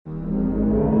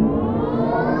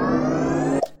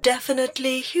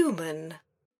definitely human.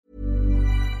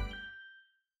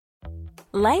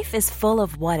 Life is full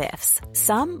of what-ifs.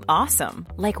 Some awesome,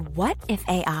 like what if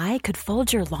AI could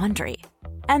fold your laundry?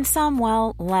 And some,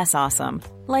 well, less awesome,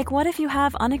 like what if you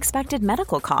have unexpected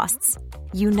medical costs?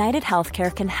 United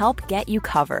Healthcare can help get you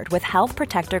covered with Health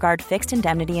Protector Guard fixed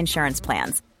indemnity insurance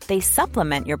plans. They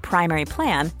supplement your primary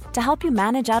plan to help you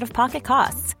manage out-of-pocket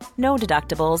costs. No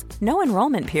deductibles, no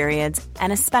enrollment periods,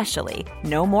 and especially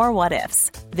no more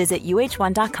what-ifs. Visit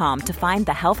uh1.com to find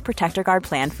the Health Protector Guard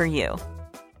plan for you.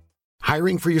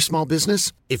 Hiring for your small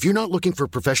business? If you're not looking for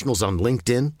professionals on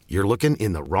LinkedIn, you're looking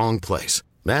in the wrong place.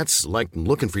 That's like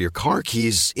looking for your car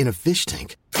keys in a fish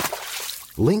tank.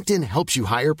 LinkedIn helps you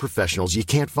hire professionals you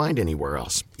can't find anywhere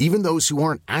else, even those who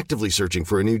aren't actively searching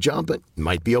for a new job but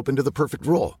might be open to the perfect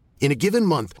role. In a given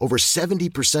month, over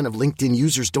 70% of LinkedIn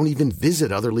users don't even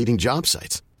visit other leading job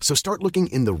sites. So start looking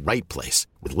in the right place.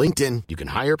 With LinkedIn, you can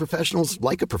hire professionals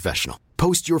like a professional.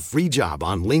 Post your free job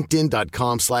on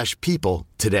linkedin.com/people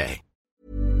today.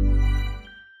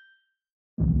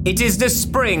 It is the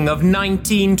spring of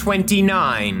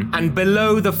 1929, and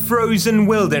below the frozen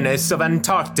wilderness of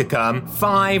Antarctica,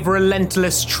 5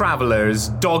 relentless travelers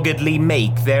doggedly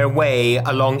make their way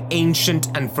along ancient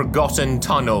and forgotten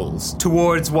tunnels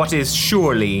towards what is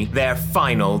surely their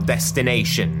final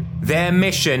destination. Their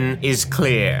mission is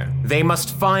clear. They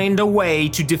must find a way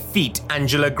to defeat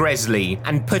Angela Gresley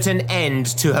and put an end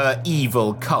to her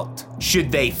evil cult.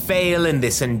 Should they fail in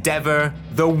this endeavor,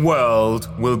 the world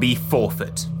will be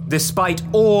forfeit. Despite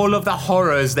all of the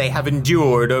horrors they have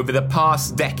endured over the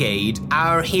past decade,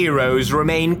 our heroes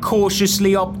remain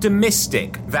cautiously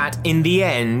optimistic that in the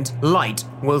end, light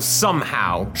will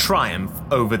somehow triumph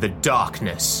over the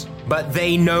darkness. But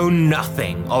they know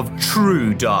nothing of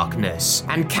true darkness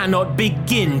and cannot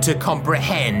begin to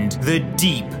comprehend the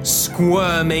deep,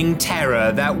 squirming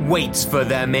terror that waits for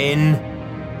them in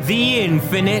the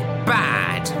infinite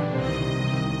bad.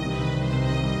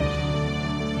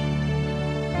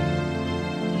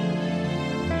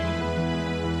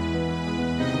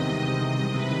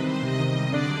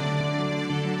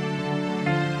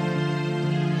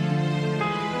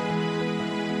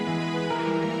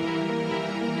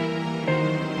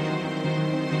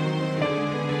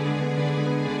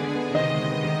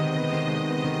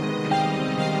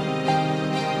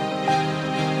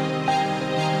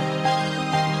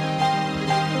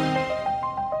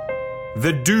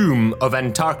 The Doom of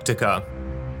Antarctica,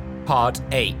 Part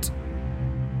 8.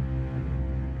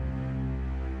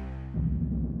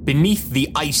 Beneath the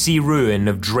icy ruin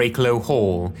of Drakelow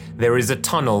Hall, there is a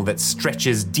tunnel that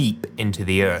stretches deep into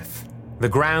the earth. The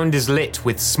ground is lit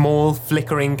with small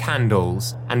flickering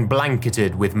candles and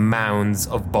blanketed with mounds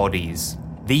of bodies.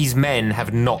 These men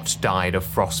have not died of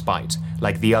frostbite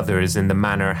like the others in the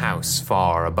manor house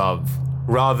far above.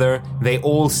 Rather, they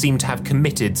all seem to have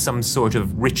committed some sort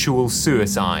of ritual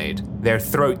suicide, their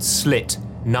throats slit,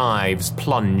 knives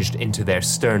plunged into their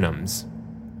sternums.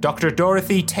 Dr.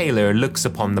 Dorothy Taylor looks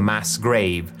upon the mass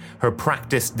grave, her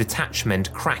practiced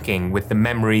detachment cracking with the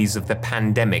memories of the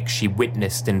pandemic she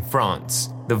witnessed in France,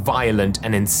 the violent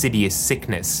and insidious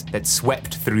sickness that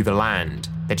swept through the land,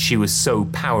 that she was so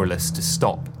powerless to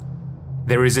stop.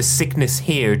 There is a sickness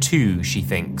here too, she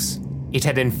thinks. It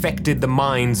had infected the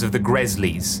minds of the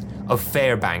Gresleys, of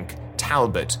Fairbank,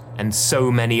 Talbot, and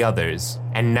so many others,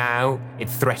 and now it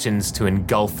threatens to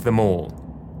engulf them all.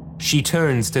 She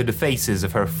turns to the faces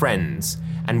of her friends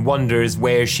and wonders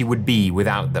where she would be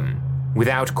without them,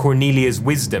 without Cornelia's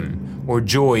wisdom, or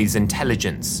Joy's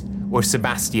intelligence, or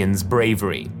Sebastian's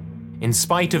bravery. In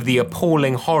spite of the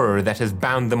appalling horror that has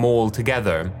bound them all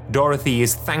together, Dorothy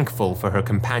is thankful for her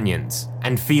companions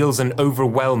and feels an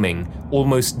overwhelming,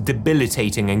 almost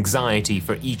debilitating anxiety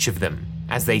for each of them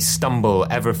as they stumble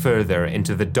ever further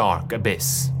into the dark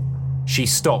abyss. She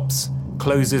stops,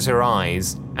 closes her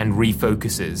eyes, and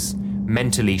refocuses,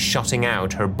 mentally shutting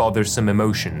out her bothersome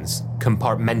emotions,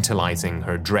 compartmentalizing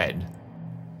her dread.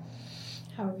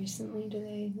 How recently do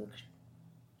they look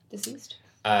deceased?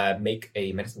 Make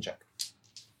a medicine check.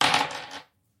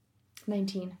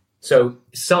 19. So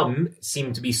some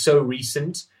seem to be so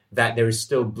recent that there is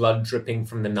still blood dripping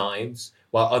from the knives,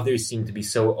 while others seem to be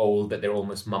so old that they're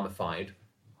almost mummified.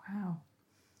 Wow.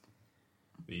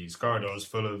 These corridors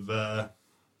full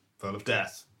of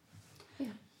death. Yeah.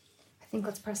 I think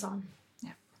let's press on.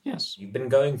 Yeah. Yes. You've been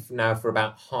going now for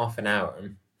about half an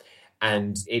hour,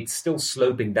 and it's still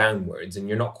sloping downwards, and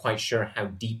you're not quite sure how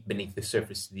deep beneath the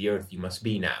surface of the earth you must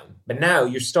be now. But now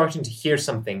you're starting to hear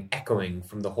something echoing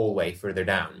from the hallway further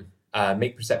down.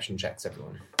 Make perception checks,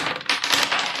 everyone.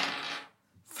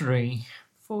 3.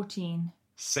 14.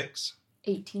 6.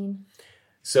 18.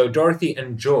 So Dorothy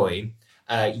and Joy,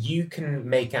 you can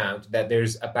make out that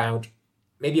there's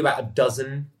maybe about a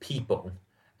dozen people,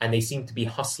 and they seem to be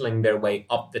hustling their way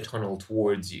up the tunnel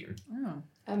towards you. Oh.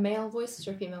 Male voices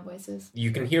or female voices?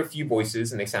 You can hear a few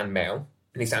voices, and they sound male,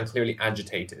 and they sound clearly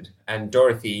agitated. And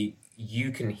Dorothy,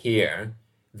 you can hear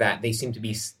that they seem to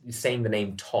be saying the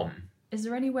name Tom. Is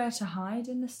there anywhere to hide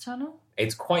in this tunnel?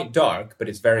 It's quite dark, but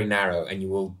it's very narrow, and you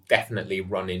will definitely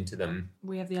run into them.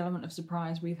 We have the element of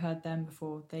surprise. We've heard them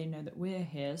before. They know that we're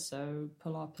here, so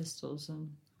pull our pistols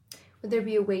and... Would there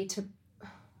be a way to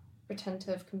pretend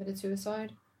to have committed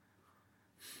suicide?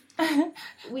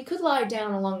 We could lie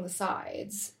down along the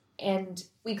sides, and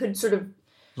we could sort of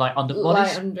Like under lie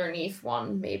bodies? underneath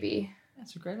one, maybe.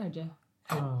 That's a great idea.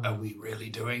 Are we really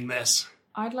doing this?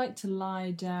 I'd like to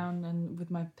lie down and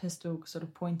with my pistol sort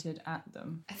of pointed at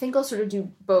them. I think I'll sort of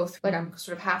do both. Like I'm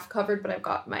sort of half covered, but I've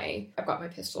got my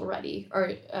pistol ready.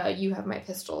 Or you have my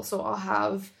pistol, so I'll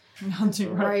have a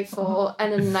rifle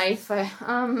and a knife.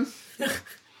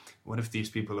 What if these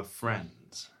people are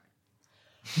friends?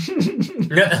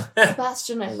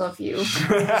 Sebastian, I love you.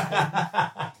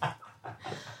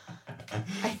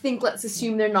 I think let's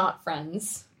assume they're not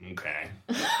friends. Okay.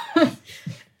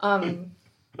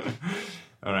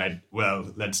 All right,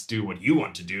 well, let's do what you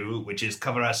want to do, which is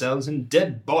cover ourselves in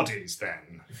dead bodies,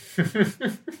 then.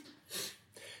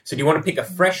 So do you want to pick a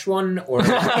fresh one, or...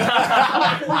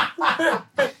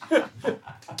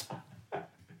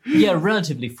 Yeah,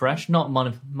 relatively fresh, not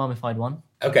mummified one.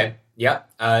 Okay, yeah.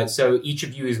 So each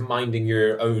of you is minding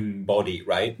your own body,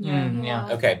 right? Yeah.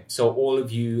 Okay, so all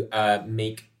of you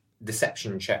make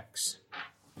deception checks.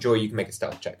 Joy, you can make a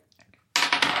stealth check.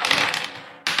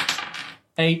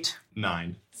 8.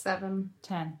 9. 7.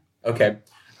 10. Okay.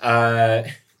 So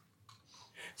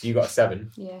you got a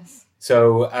 7. Yes.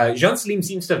 So Jean-Celine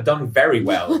seems to have done very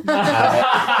well.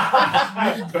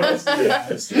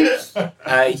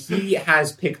 He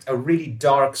has picked a really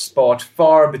dark spot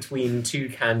far between two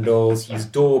candles. He's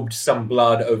daubed some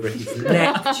blood over his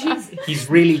neck. He's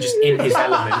really just in his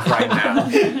element right now.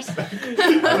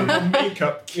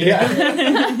 Makeup. Yeah.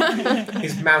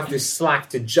 His mouth is slacked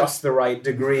to just the right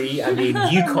degree. I mean,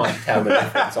 you can't tell the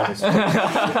difference, honestly.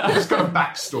 It's got a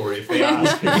backstory if they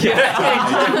ask.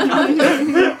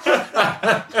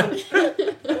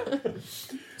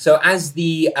 So as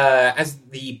the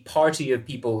party of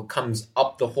people comes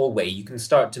up the hallway, you can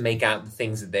start to make out the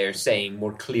things that they're saying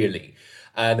more clearly.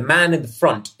 The man in the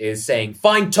front is saying,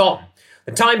 "Find Tom.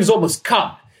 The time has almost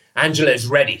come. Angela is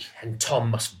ready, and Tom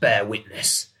must bear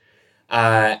witness."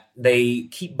 They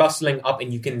keep bustling up,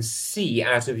 and you can see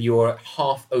out of your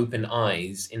half-open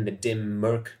eyes in the dim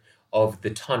murk of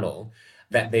the tunnel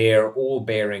that they are all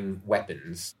bearing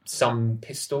weapons. Some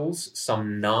pistols,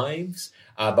 some knives,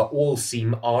 but all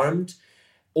seem armed.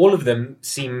 All of them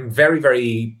seem very,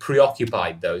 very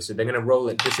preoccupied, though, so they're going to roll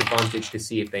at disadvantage to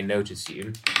see if they notice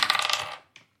you.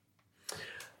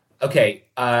 Okay,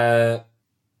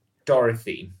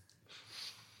 Dorothy.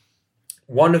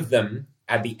 One of them,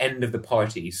 at the end of the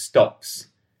party, stops,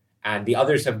 and the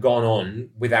others have gone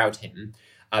on without him.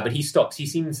 But he stops. He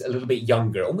seems a little bit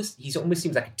younger. He almost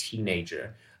seems like a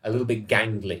teenager, a little bit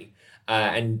gangly.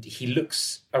 And he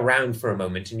looks around for a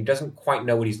moment, and he doesn't quite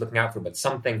know what he's looking out for, but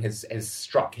something has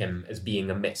struck him as being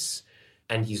amiss.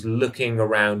 And he's looking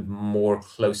around more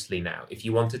closely now. If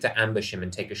you wanted to ambush him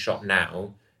and take a shot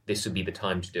now, this would be the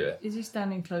time to do it. Is he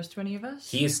standing close to any of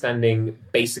us? He is standing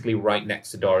basically right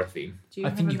next to Dorothy. Do you I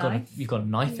have think a you've knife? got a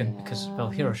knife in, because they'll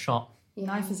hear a shot. Yeah.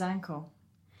 Knife his ankle.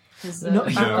 His, No,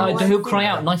 he'll cry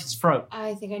out, knife his throat.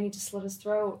 I think I need to slit his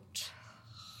throat.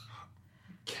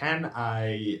 Can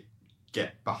I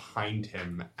get behind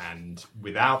him and,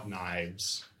 without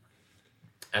knives...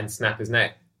 And snap his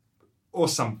neck. Or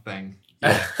something,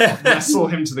 wrestle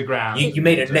him to the ground. You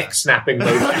made a neck-snapping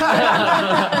motion.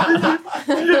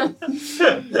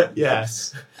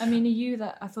 Yes. I mean, are you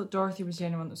that... I thought Dorothy was the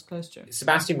only one that was close to him.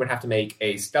 Sebastian would have to make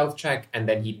a stealth check, and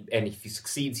then if he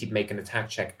succeeds, he'd make an attack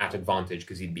check at advantage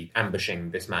because he'd be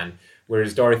ambushing this man.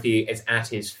 Whereas Dorothy is at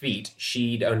his feet,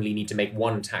 she'd only need to make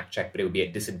one attack check, but it would be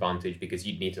at disadvantage because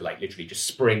you'd need to literally just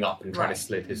spring up and try to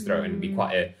slit his throat, and it'd be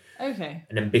quite Okay.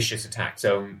 an ambitious attack.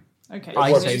 So Okay.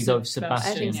 I works. say we go with I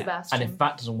Sebastian. think Sebastian. And if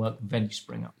that doesn't work, then you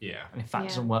spring up. Yeah. And if that Yeah.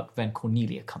 doesn't work, then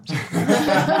Cornelia comes in.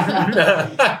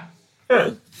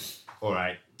 All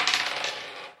right.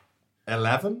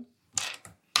 11?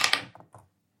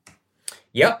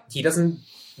 yep, he doesn't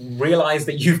realize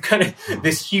that you've kind of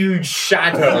this huge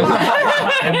shadow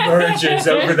emerges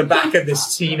over the back of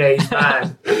this teenage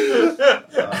man.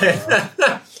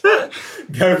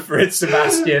 Go for it,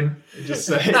 Sebastian. Just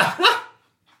say...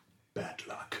 Bad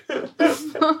luck.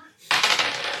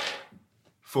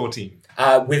 14.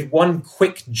 With one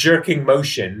quick jerking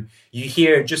motion, you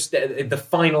hear just the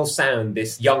final sound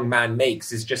this young man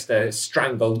makes is just a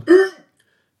strangled,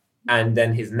 and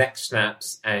then his neck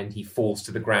snaps and he falls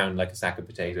to the ground like a sack of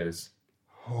potatoes.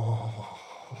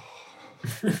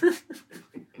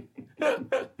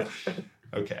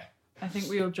 Okay. I think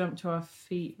we all jump to our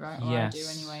feet, right? Or Yes. I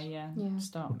do anyway, yeah.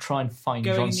 Start We'll try and find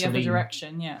going John in the other Celine.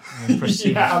 direction, yeah. And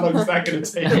proceed. Yeah, how long is that going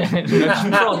to take?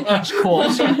 From each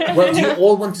corpse. Well, do you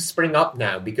all want to spring up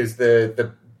now? Because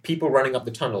the people running up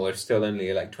the tunnel are still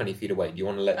only like 20 feet away. Do you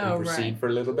want to let them proceed right. for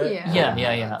a little bit?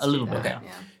 Yeah, a little bit. Okay.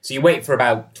 Yeah. So you wait for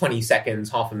about 20 seconds,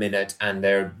 half a minute, and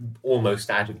they're almost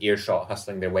out of earshot,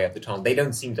 hustling their way up the tunnel. They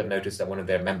don't seem to have noticed that one of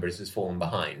their members has fallen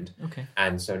behind. Okay.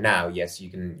 And so now, yes, you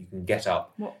can get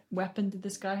up. What weapon did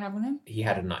this guy have on him? He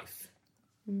had a knife.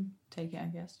 Take it, I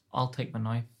guess. I'll take my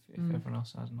knife if everyone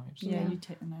else has knives. Yeah, you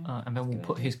take the knife. And then we'll Good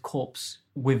put idea. his corpse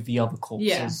with the other corpses.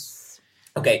 Yes.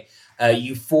 Okay,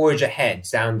 you forge ahead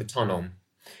down the tunnel.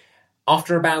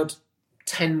 After about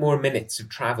 10 more minutes of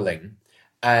traveling,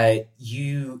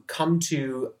 you come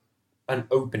to an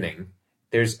opening.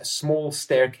 There's a small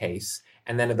staircase,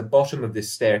 and then at the bottom of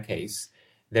this staircase,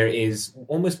 there is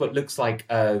almost what looks like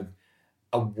a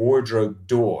wardrobe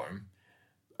door.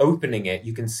 Opening it,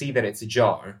 you can see that it's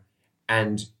ajar.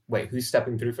 And wait, who's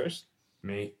stepping through first?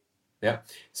 Me. Yeah.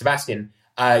 Sebastian,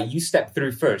 you step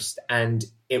through first, and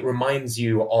it reminds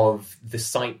you of the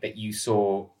sight that you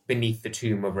saw beneath the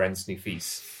tomb of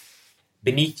Rensnufis.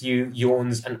 Beneath you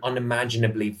yawns an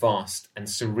unimaginably vast and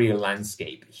surreal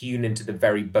landscape, hewn into the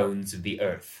very bones of the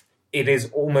earth. It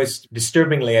is almost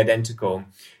disturbingly identical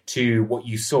to what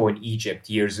you saw in Egypt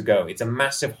years ago. It's a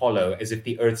massive hollow, as if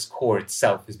the earth's core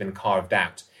itself has been carved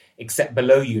out. Except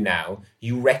below you now,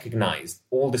 you recognize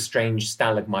all the strange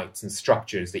stalagmites and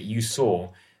structures that you saw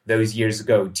those years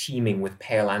ago teeming with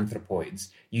pale anthropoids.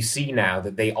 You see now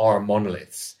that they are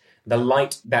monoliths. The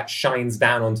light that shines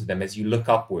down onto them as you look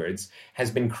upwards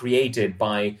has been created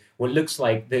by what looks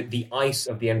like the ice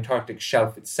of the Antarctic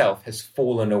shelf itself has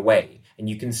fallen away. And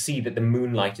you can see that the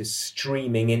moonlight is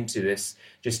streaming into this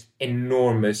just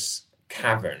enormous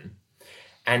cavern.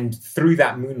 And through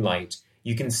that moonlight,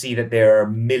 you can see that there are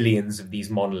millions of these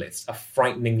monoliths, a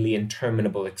frighteningly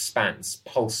interminable expanse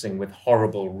pulsing with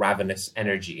horrible, ravenous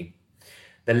energy.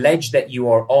 The ledge that you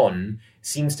are on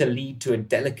seems to lead to a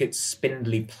delicate,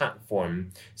 spindly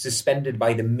platform suspended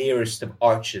by the merest of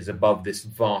arches above this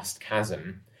vast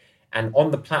chasm. And on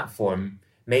the platform,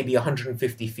 maybe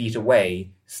 150 feet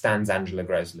away, stands Angela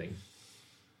Gresley.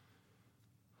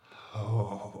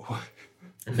 Oh.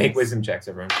 Make wisdom checks,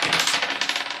 everyone.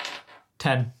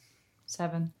 10.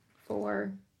 7.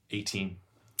 4. 18.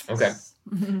 Okay.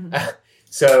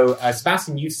 So,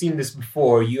 Sebastian, you've seen this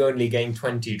before. You only gain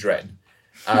 20 dread.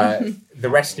 The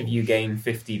rest of you gain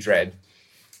 50 dread.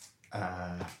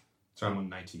 So I'm on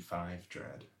 95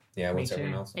 dread. Yeah, what's Me too.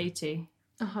 everyone else? 80.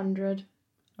 100.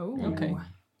 Oh, Okay.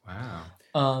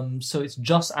 Wow. So it's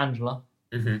just Angela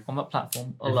Mhm. on that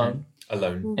platform alone.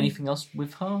 Alone. Anything else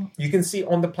with her? You can see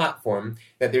on the platform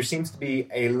that there seems to be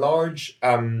a large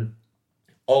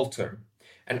altar.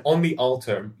 And on the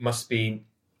altar must be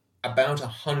about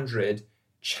 100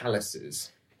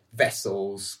 chalices,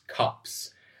 vessels,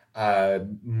 cups,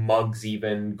 mugs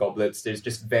even, goblets. There's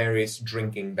just various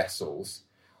drinking vessels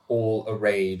all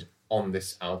arrayed on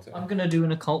this altar. I'm going to do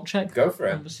an occult check. Go for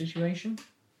it. On the situation.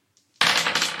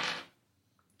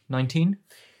 19.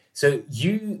 So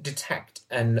you detect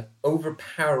an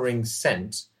overpowering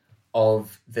scent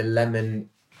of the lemon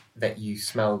that you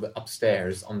smelled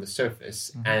upstairs on the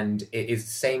surface, and it is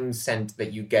the same scent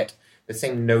that you get, the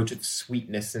same note of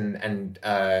sweetness and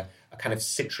a kind of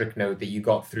citric note that you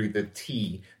got through the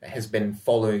tea that has been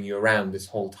following you around this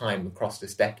whole time across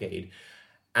this decade.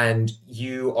 And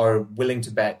you are willing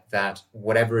to bet that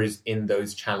whatever is in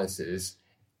those chalices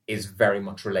is very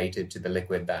much related to the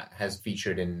liquid that has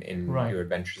featured in Right. your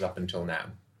adventures up until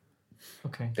now.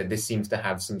 Okay. That this seems to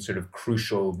have some sort of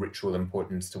crucial ritual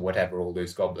importance to whatever all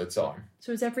those goblets are.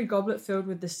 So is every goblet filled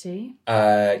with this tea?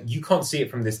 You can't see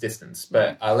it from this distance,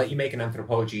 but I'll let you make an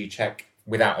anthropology check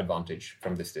without advantage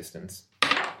from this distance.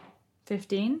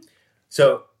 15.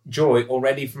 So, Joy,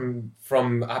 already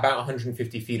from about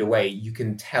 150 feet away, you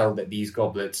can tell that these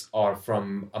goblets are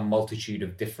from a multitude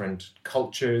of different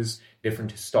cultures,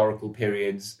 different historical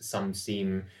periods. Some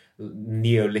seem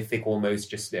Neolithic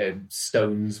almost, just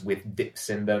stones with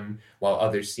dips in them, while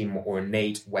others seem more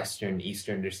ornate, Western,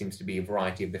 Eastern. There seems to be a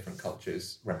variety of different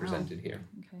cultures represented here.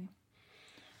 Okay.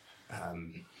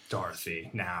 Dorothy,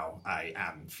 now I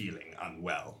am feeling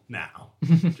unwell now.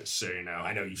 Just so you know.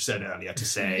 I know you've said earlier to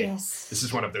say Yes. this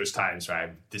is one of those times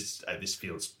where this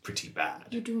feels pretty bad.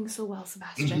 You're doing so well,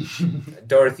 Sebastian.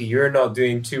 Dorothy, you're not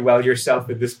doing too well yourself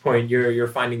at this point. You're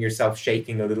finding yourself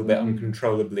shaking a little bit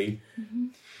uncontrollably.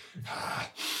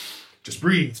 Just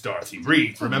breathe, Dorothy.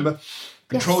 Breathe, remember?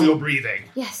 Control your breathing.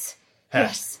 Yes.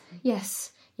 Yes.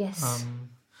 Yes. Yes.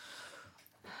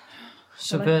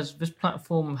 So this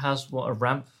platform has a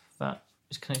ramp that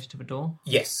is connected to the door?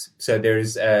 Yes. So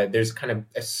there's kind of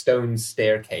a stone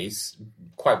staircase,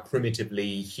 quite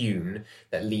primitively hewn,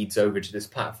 that leads over to this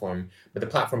platform. But the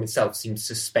platform itself seems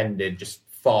suspended just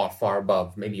far, far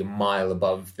above, maybe a mile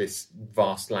above this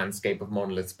vast landscape of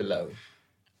monoliths below.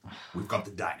 We've got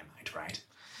the dynamite, right?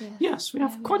 Yes, we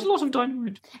have quite a lot of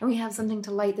dynamite. And we have something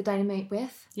to light the dynamite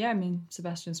with. Yeah, I mean,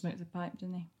 Sebastian smoked the pipe,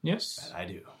 didn't he? Yes. But I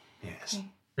do, yes.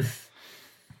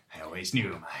 I always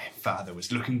knew my father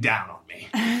was looking down on me.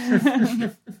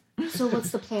 So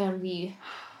what's the plan? We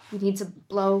need to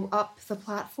blow up the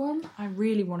platform? I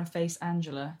really want to face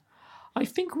Angela. I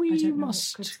think I we don't know what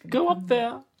must good's gonna go come. up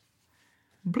there,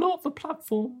 blow up the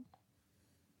platform.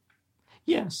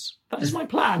 Yes, that is my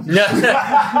plan. Is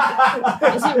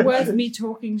it worth me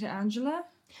talking to Angela?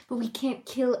 But we can't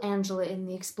kill Angela in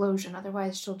the explosion,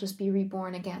 otherwise she'll just be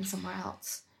reborn again somewhere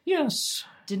else. Yes.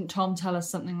 Didn't Tom tell us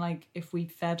something like if we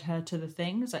fed her to the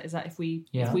thing? Is that if we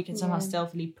can somehow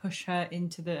stealthily push her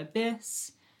into the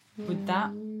abyss, would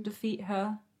that defeat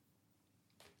her?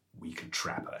 We could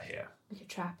trap her here. We could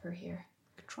trap her here.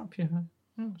 Trap you.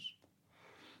 Yes.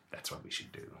 That's what we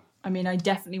should do. I mean, I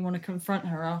definitely want to confront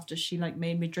her after she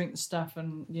made me drink the stuff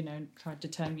and, tried to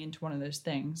turn me into one of those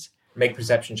things. Make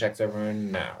perception checks,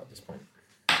 everyone, now at this point.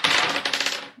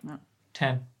 No.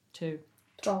 10. 2.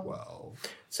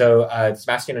 12. So,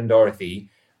 Sebastian and Dorothy,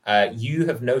 you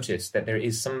have noticed that there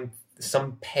is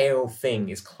some pale thing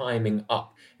is climbing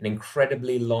up an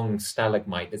incredibly long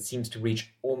stalagmite that seems to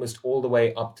reach almost all the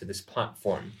way up to this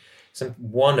platform.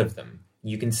 One of them,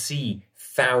 you can see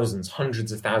thousands,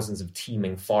 hundreds of thousands of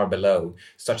teeming far below,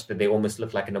 such that they almost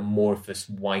look like an amorphous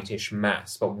whitish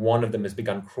mass. But one of them has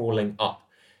begun crawling up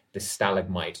the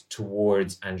stalagmite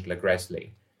towards Angela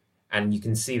Gresley. And you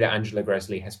can see that Angela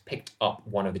Gresley has picked up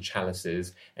one of the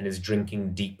chalices and is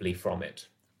drinking deeply from it.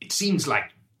 It seems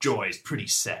like Joy is pretty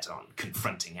set on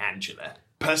confronting Angela.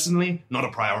 Personally, not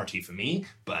a priority for me,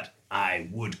 but I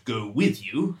would go with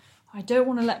you. I don't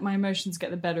want to let my emotions get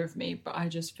the better of me, but I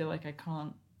just feel like I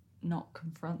can't not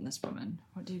confront this woman.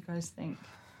 What do you guys think?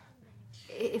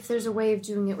 If there's a way of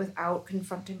doing it without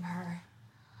confronting her,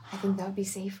 I think that would be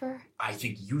safer. I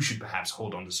think you should perhaps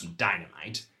hold on to some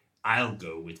dynamite. I'll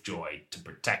go with Joy to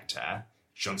protect her.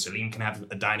 Jean-Celine can have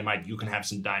a dynamite, you can have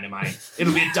some dynamite.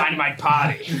 It'll be a dynamite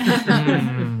party.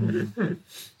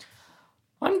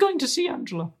 I'm going to see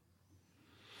Angela.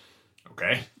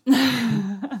 Okay.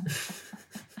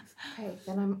 Okay,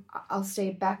 then I'll stay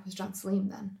back with Jean-Celine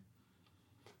then.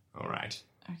 All right.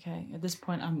 Okay, at this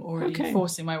point I'm already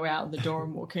forcing my way out of the door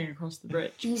and walking across the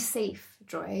bridge. Be safe,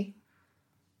 Joy.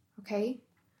 Okay?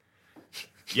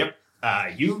 Yep.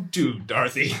 You too,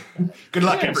 Dorothy. Good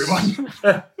luck,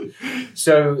 everyone.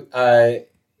 So,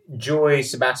 Joy,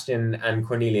 Sebastian, and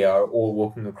Cornelia are all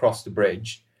walking across the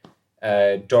bridge.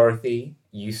 Dorothy,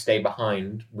 you stay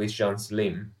behind with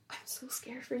Jean-Celine. I'm so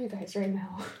scared for you guys right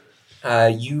now.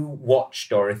 You watch,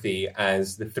 Dorothy,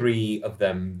 as the three of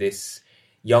them, this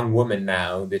young woman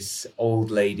now, this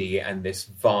old lady, and this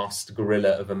vast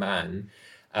gorilla of a man,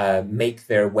 make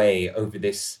their way over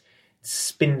this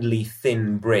spindly,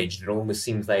 thin bridge that almost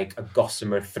seems like a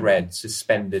gossamer thread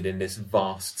suspended in this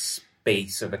vast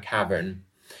space of a cavern.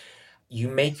 You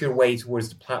make your way towards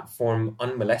the platform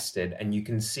unmolested, and you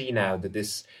can see now that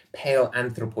this pale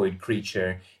anthropoid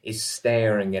creature is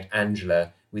staring at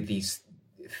Angela with these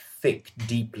thick,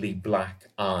 deeply black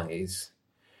eyes.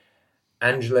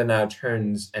 Angela now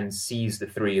turns and sees the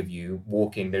three of you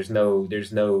walking. There's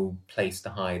no place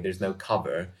to hide. There's no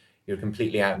cover. You're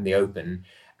completely out in the open.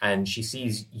 And she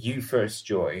sees you first,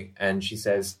 Joy, and she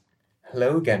says,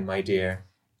 "Hello again, my dear."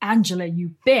 Angela,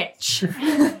 you bitch!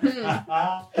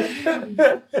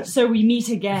 So we meet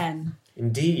again.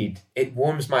 Indeed. It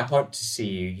warms my heart to see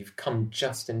you. You've come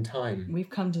just in time.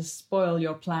 We've come to spoil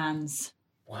your plans.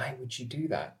 Why would you do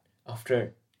that?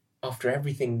 After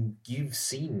everything you've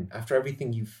seen, after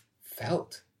everything you've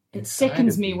felt. It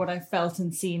sickens me what I've felt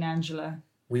and seen, Angela.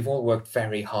 We've all worked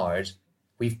very hard.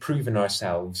 We've proven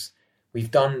ourselves. We've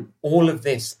done all of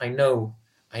this. I know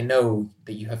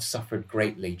that you have suffered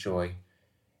greatly, Joy.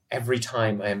 Every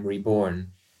time I am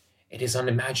reborn, it is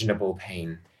unimaginable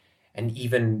pain. And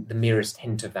even the merest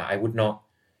hint of that, I would not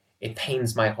It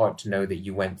pains my heart to know that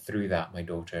you went through that, my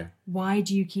daughter. Why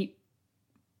do you keep...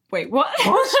 Wait, what?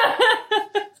 What?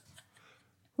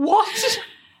 What?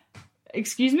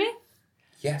 Excuse me?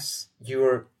 Yes, you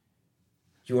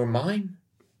are mine,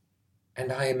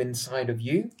 and I am inside of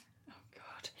you.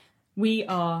 God. We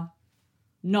are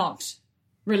not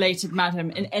related,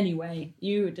 madam, in any way.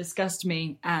 You disgust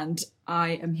me, and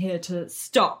I am here to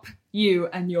stop you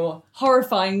and your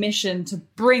horrifying mission to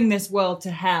bring this world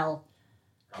to hell.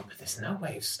 Oh, but there's no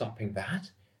way of stopping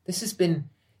that. This has been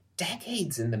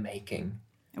decades in the making.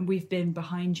 And we've been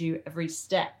behind you every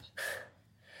step.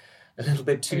 A little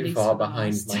bit too far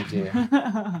behind, my dear.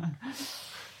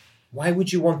 Why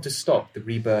would you want to stop the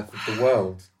rebirth of the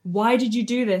world? Why did you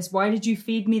do this? Why did you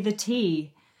feed me the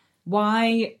tea?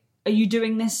 Why are you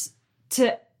doing this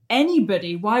to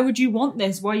anybody? Why would you want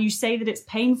this? Why you say that it's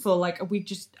painful?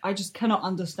 I just cannot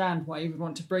understand why you would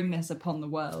want to bring this upon the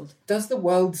world. Does the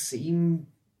world seem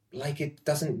like it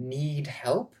doesn't need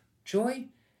help, Joy?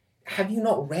 Have you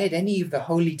not read any of the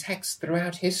holy texts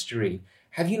throughout history?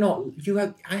 I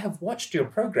have watched your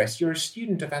progress. You're a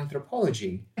student of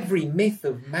anthropology. Every myth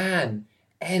of man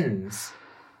ends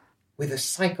with a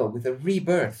cycle, with a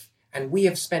rebirth. And we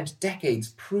have spent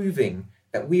decades proving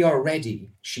that we are ready.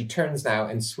 She turns now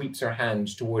and sweeps her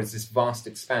hand towards this vast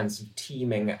expanse of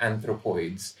teeming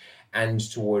anthropoids and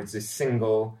towards this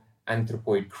single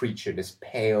anthropoid creature, this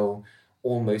pale,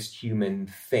 almost human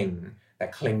thing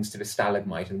that clings to the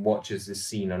stalagmite and watches this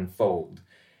scene unfold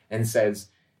and says,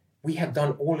 we have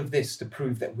done all of this to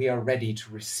prove that we are ready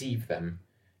to receive them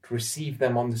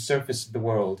on the surface of the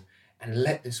world and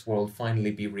let this world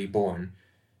finally be reborn.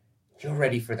 You're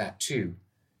ready for that too.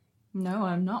 No,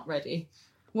 I'm not ready.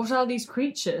 What are these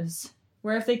creatures?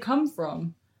 Where have they come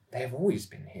from? They have always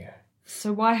been here.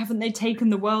 So why haven't they taken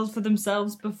the world for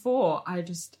themselves before?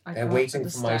 They're waiting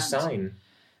for my sign.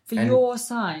 For your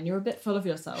sign. You're a bit full of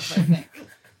yourself, I think.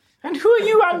 And who are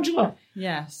you, Angela?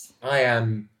 Yes. I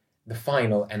am the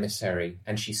final emissary,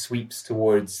 and she sweeps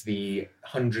towards the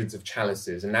hundreds of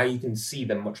chalices, and now you can see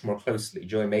them much more closely.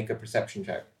 Joy, make a perception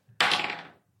check.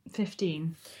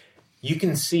 15. You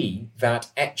can see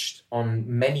that etched on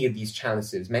many of these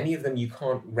chalices, many of them you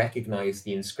can't recognize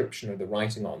the inscription or the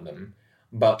writing on them,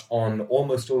 but on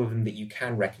almost all of them that you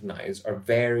can recognize are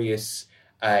various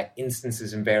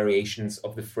instances and variations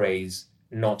of the phrase,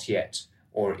 not yet,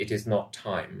 or it is not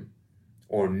time,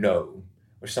 or no,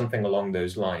 or something along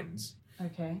those lines.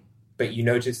 Okay. But you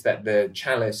notice that the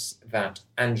chalice that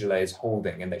Angela is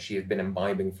holding and that she has been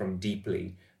imbibing from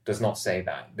deeply does not say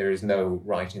that. There is no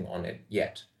writing on it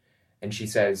yet. And she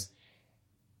says,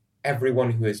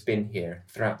 everyone who has been here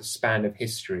throughout the span of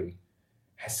history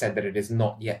has said that it is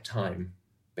not yet time,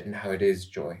 but now it is,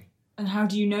 Joy. And how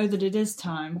do you know that it is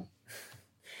time?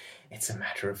 It's a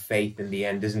matter of faith in the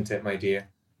end, isn't it, my dear?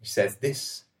 She says,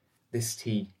 this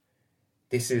tea,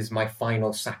 this is my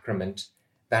final sacrament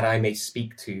that I may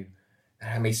speak to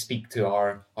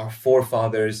our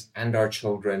forefathers and our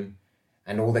children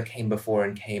and all that came before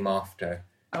and came after.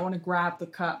 I want to grab the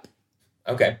cup.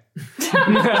 Okay.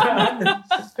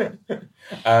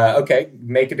 Okay,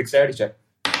 make a dexterity check.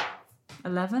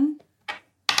 11?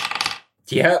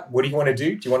 Yeah, what do you want to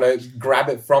do? Do you want to grab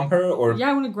it from her, or...?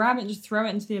 Yeah, I want to grab it and just throw it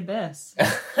into the abyss.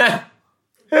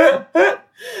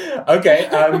 Okay,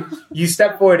 you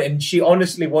step forward, and she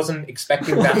honestly wasn't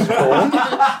expecting that at all.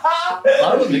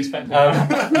 I wasn't expecting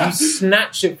that. You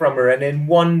snatch it from her, and in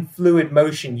one fluid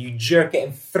motion, you jerk it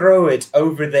and throw it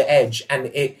over the edge,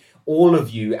 and all of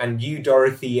you, and you,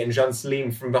 Dorothy, and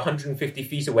Jean-Celine, from 150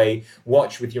 feet away,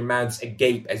 watch with your mouths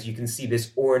agape as you can see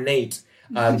this ornate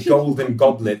golden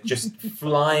goblet just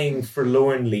flying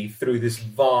forlornly through this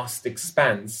vast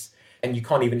expanse, and you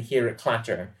can't even hear it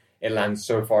clatter. It lands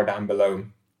so far down below.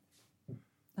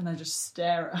 And I just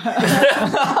stare at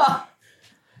her.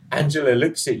 Angela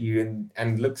looks at you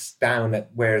and looks down at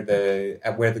where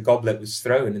the goblet was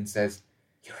thrown and says,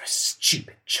 "You're a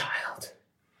stupid child."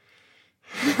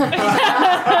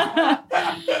 But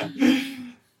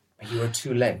you are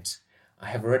too late. I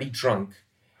have already drunk,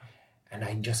 and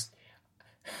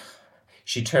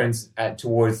She turns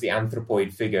towards the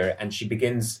anthropoid figure, and she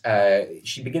begins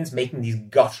making these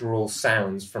guttural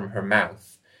sounds from her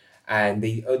mouth, and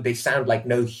they sound like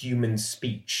no human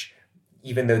speech,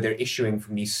 even though they're issuing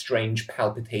from these strange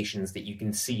palpitations that you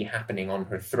can see happening on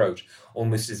her throat,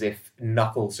 almost as if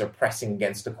knuckles are pressing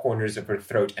against the corners of her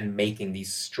throat and making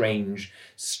these strange,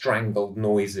 strangled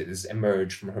noises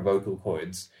emerge from her vocal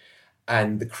cords.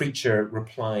 And the creature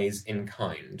replies in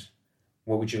kind.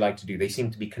 What would you like to do? They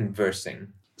seem to be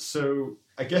conversing. So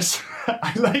I guess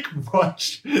I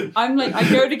watch. I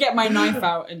go to get my knife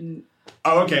out and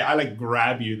Oh, okay. I like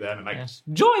grab you then and like, Yes.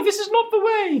 Joy, this is not the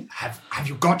way. have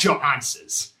you got your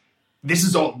answers? This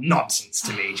is all nonsense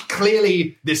to me.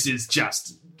 Clearly, this is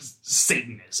just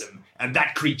Satanism, and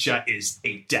that creature is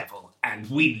a devil, and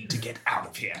we need to get out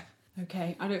of here.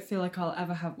 Okay, I don't feel like I'll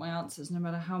ever have my answers, no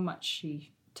matter how much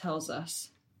she tells us.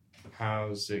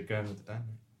 How's it going with the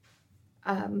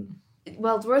dynamite?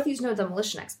 Well, Dorothy's no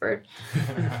demolition expert,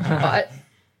 but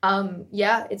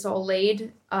yeah, it's all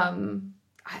laid.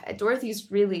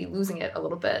 Dorothy's really losing it a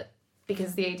little bit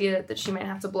because the idea that she might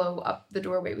have to blow up the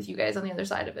doorway with you guys on the other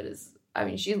side of it is, I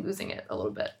mean, she's losing it a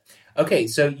little bit. Okay,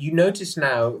 so you notice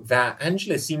now that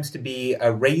Angela seems to be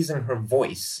raising her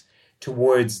voice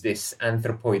towards this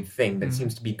anthropoid thing that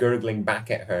seems to be gurgling back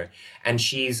at her. And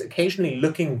she's occasionally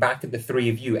looking back at the three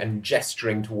of you and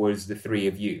gesturing towards the three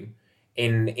of you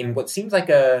in what seems like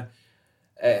a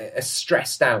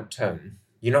stressed out tone.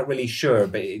 You're not really sure,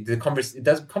 but the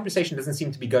conversation doesn't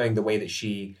seem to be going the way that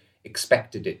she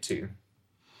expected it to.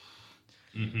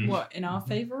 Mm-hmm. What, in our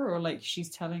favor, or like she's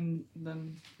telling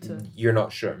them to... You're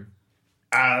not sure.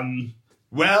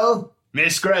 Well,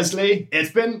 Miss Gresley,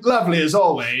 it's been lovely as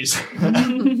always.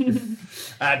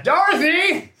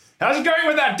 Dorothy, how's it going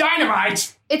with that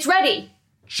dynamite? It's ready!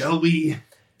 Shall we?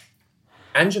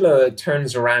 Angela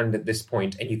turns around at this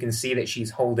point, and you can see that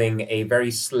she's holding a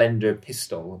very slender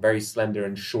pistol, a very slender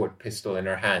and short pistol in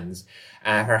her hands.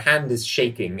 Her hand is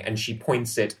shaking, and she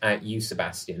points it at you,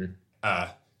 Sebastian.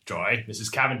 Joy,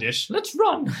 Mrs. Cavendish. Let's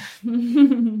run.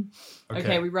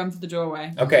 Okay, we run for the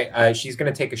doorway. Okay, she's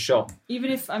going to take a shot.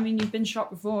 Even if, I mean, you've been shot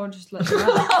before, just let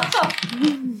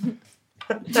run.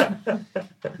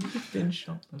 You've been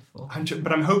shot before.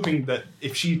 But I'm hoping that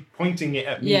if she's pointing it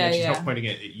at me, and she's not pointing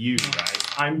it at you, right?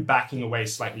 I'm backing away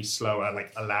slightly slower,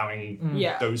 like allowing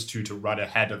those two to run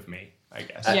ahead of me, I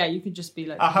guess. Yeah, you could just be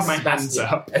like... I'll have my hands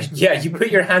up. Yeah, you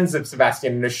put your hands up,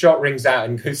 Sebastian, and a shot rings out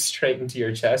and goes straight into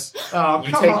your chest.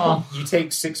 Oh, You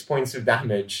take 6 points of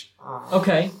damage.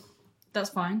 Okay. That's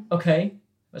fine. Okay.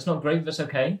 That's not great, but that's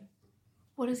okay.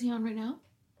 What is he on right now?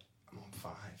 I'm on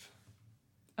 5.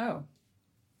 Oh.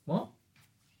 What?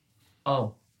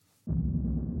 Oh.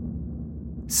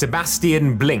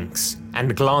 Sebastian blinks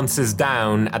and glances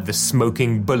down at the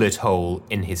smoking bullet hole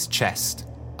in his chest.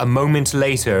 A moment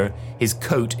later, his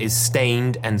coat is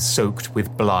stained and soaked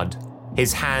with blood.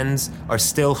 His hands are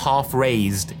still half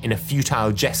raised in a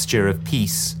futile gesture of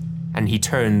peace, and he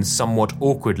turns somewhat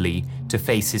awkwardly to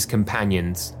face his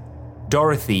companions.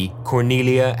 Dorothy,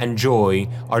 Cornelia, and Joy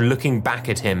are looking back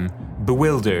at him,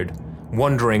 bewildered,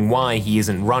 wondering why he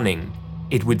isn't running.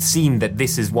 It would seem that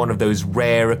this is one of those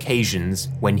rare occasions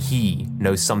when he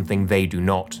knows something they do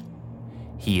not.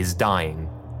 He is dying.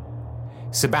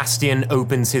 Sebastian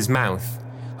opens his mouth,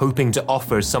 hoping to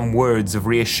offer some words of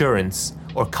reassurance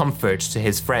or comfort to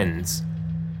his friends,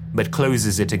 but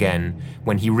closes it again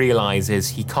when he realizes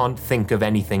he can't think of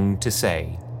anything to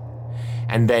say.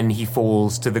 And then he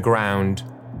falls to the ground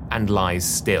and lies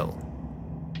still.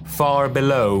 Far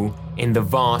below, in the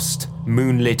vast,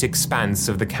 moonlit expanse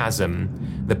of the chasm,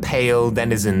 the pale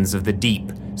denizens of the deep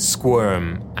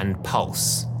squirm and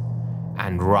pulse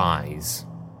and rise.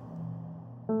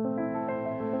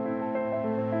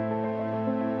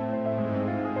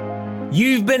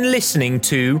 You've been listening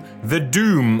to The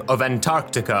Doom of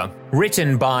Antarctica,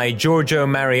 written by Giorgio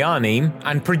Mariani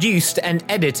and produced and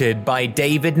edited by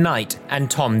David Knight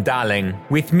and Tom Dalling,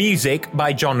 with music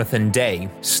by Jonathan Day,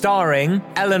 starring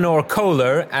Eleanor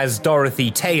Kohler as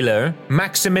Dorothy Taylor,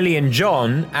 Maximilian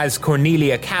John as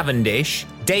Cornelia Cavendish,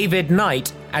 David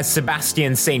Knight as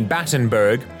Sebastian St.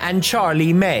 Battenberg, and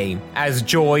Charlie May as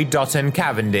Joy Dutton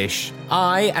Cavendish.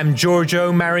 I am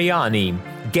Giorgio Mariani,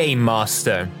 Game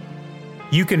Master.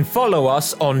 You can follow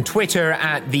us on Twitter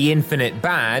at The Infinite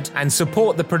Bad and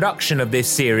support the production of this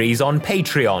series on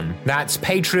Patreon. That's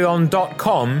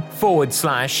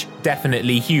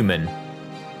patreon.com/definitelyhuman.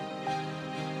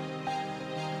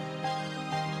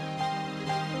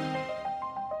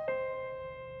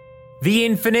 The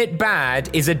Infinite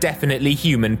Bad is a Definitely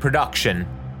Human production.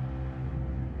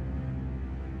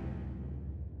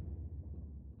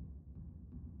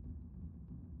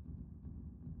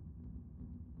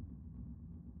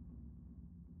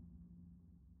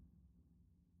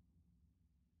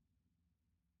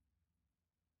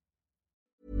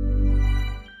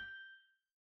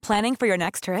 Planning for your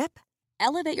next trip?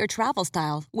 Elevate your travel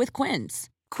style with Quince.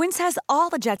 Quince has all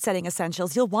the jet-setting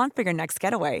essentials you'll want for your next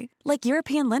getaway, like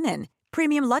European linen,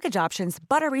 premium luggage options,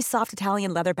 buttery soft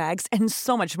Italian leather bags, and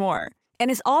so much more. And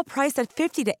is all priced at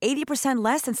 50 to 80%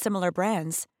 less than similar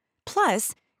brands.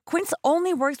 Plus, Quince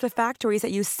only works with factories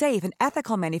that use safe and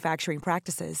ethical manufacturing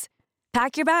practices.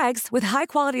 Pack your bags with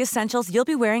high-quality essentials you'll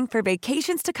be wearing for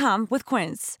vacations to come with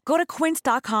Quince. Go to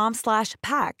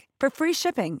quince.com/pack for free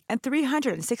shipping and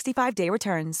 365-day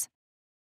returns.